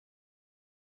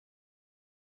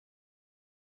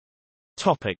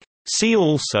See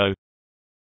also: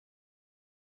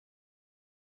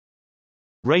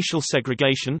 racial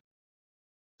segregation,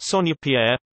 Sonia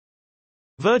Pierre,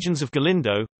 Virgins of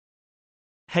Galindo,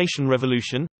 Haitian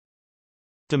Revolution,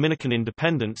 Dominican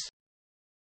independence,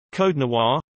 Code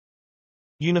Noir,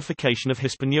 unification of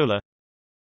Hispaniola,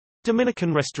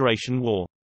 Dominican Restoration War.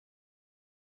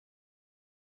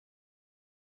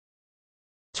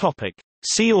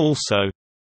 See also: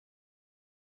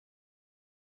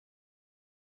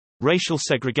 racial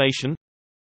segregation,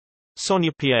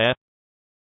 Sonia Pierre,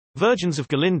 Virgins of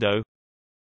Galindo,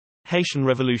 Haitian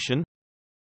Revolution,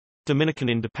 Dominican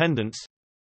independence,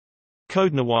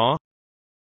 Code Noir,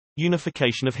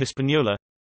 unification of Hispaniola,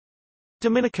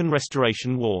 Dominican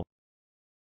Restoration War.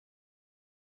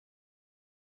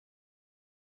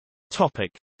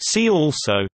 See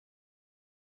also: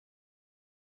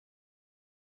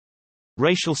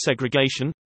 racial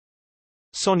segregation,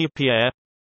 Sonia Pierre,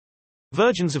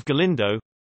 Virgins of Galindo,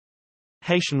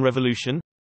 Haitian Revolution,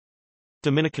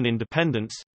 Dominican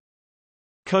independence,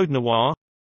 Code Noir,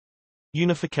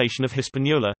 unification of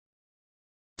Hispaniola,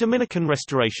 Dominican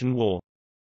Restoration War.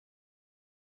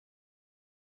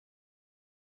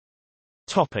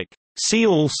 See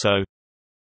also: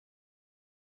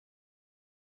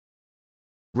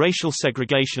 racial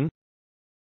segregation,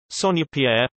 Sonia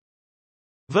Pierre,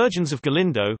 Virgins of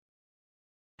Galindo,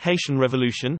 Haitian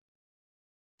Revolution,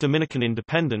 Dominican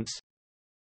independence,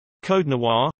 Code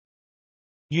Noir,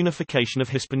 unification of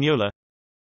Hispaniola,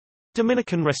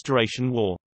 Dominican Restoration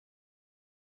War.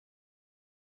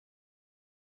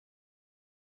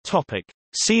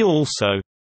 See also: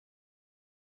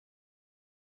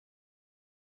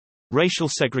 racial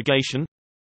segregation,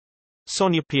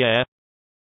 Sonia Pierre,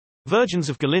 Virgins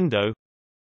of Galindo,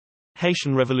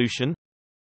 Haitian Revolution,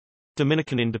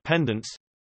 Dominican independence,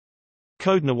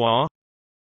 Code Noir,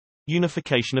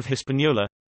 unification of Hispaniola,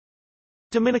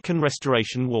 Dominican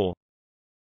Restoration War.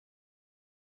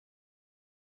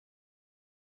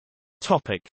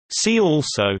 See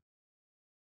also: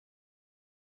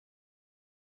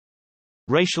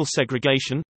 racial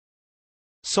segregation,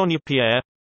 Sonia Pierre,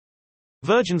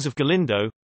 Virgins of Galindo,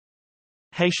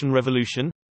 Haitian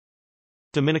Revolution,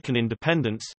 Dominican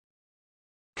independence,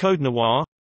 Code Noir,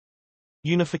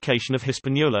 unification of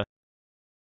Hispaniola,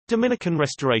 Dominican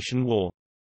Restoration War.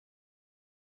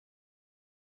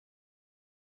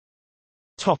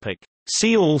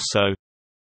 See also: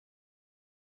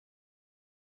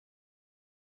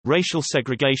 racial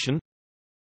segregation,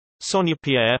 Sonia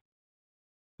Pierre,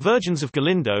 Virgins of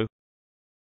Galindo,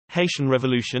 Haitian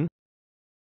Revolution,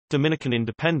 Dominican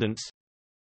independence,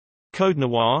 Code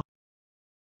Noir,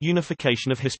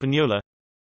 unification of Hispaniola,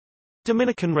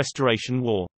 Dominican Restoration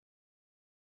War.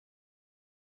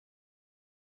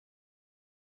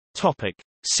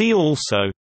 See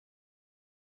also: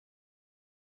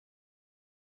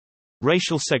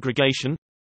 racial segregation,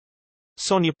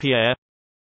 Sonia Pierre,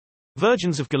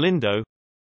 Virgins of Galindo,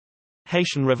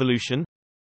 Haitian Revolution,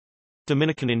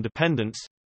 Dominican independence,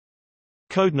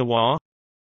 Code Noir,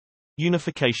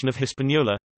 unification of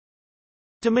Hispaniola,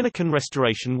 Dominican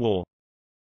Restoration War.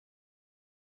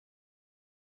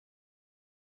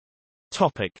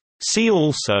 See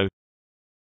also: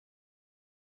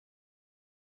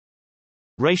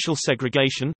 racial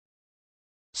segregation,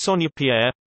 Sonia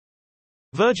Pierre,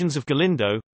 Virgins of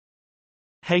Galindo,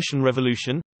 Haitian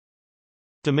Revolution,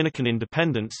 Dominican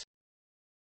independence,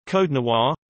 Code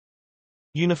Noir,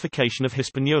 unification of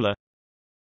Hispaniola,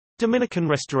 Dominican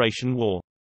Restoration War.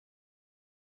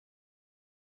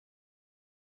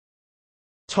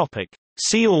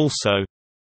 See also: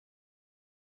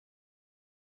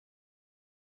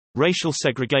 racial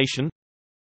segregation,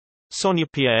 Sonia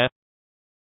Pierre,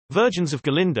 Virgins of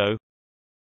Galindo,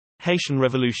 Haitian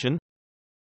Revolution,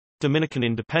 Dominican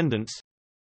independence,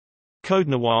 Code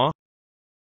Noir,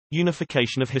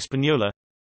 unification of Hispaniola,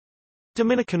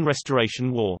 Dominican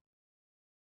Restoration War.